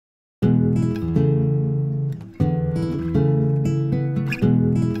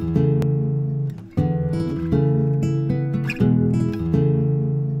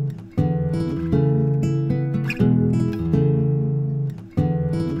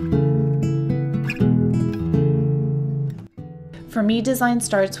For me, design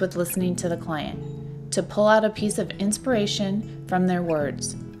starts with listening to the client, to pull out a piece of inspiration from their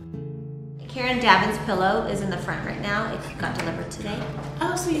words. Karen Davin's pillow is in the front right now. It got delivered today.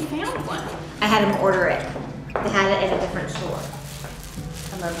 Oh, so you found one. I had him order it. They had it in a different store.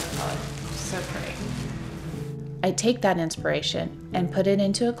 I love the color. So pretty. I take that inspiration and put it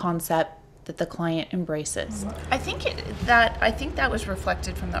into a concept that the client embraces. I think that was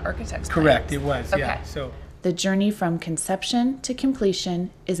reflected from the architect's plans. Correct, it was, Okay. yeah. So The journey from conception to completion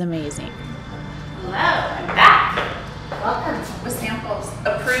is amazing. Hello, I'm back Welcome. with samples,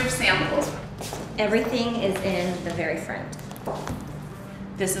 approved samples. Everything is in the very front.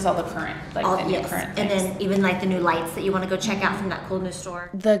 This is all the current, like the new current and things. then even like the new lights that you want to go check out from that cool new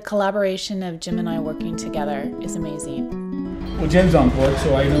store. The collaboration of Jim and I working together is amazing. well, Jim's on board,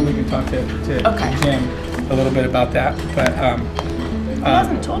 so I know we can talk to Okay. Jim a little bit about that. But He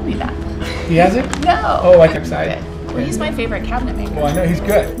hasn't told me that. he hasn't? No. Oh, I'm excited. Well, he's my favorite cabinet maker. Well, I know he's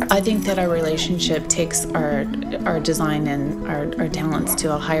good. I think that our relationship takes our design and our talents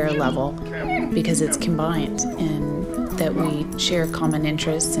to a higher level because it's combined, and that we share common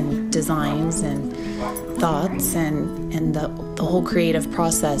interests and designs and thoughts and the whole creative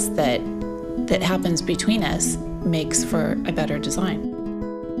process that happens between us makes for a better design.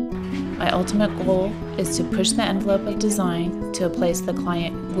 My ultimate goal is to push the envelope of design to a place the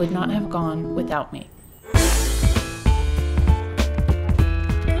client would not have gone without me.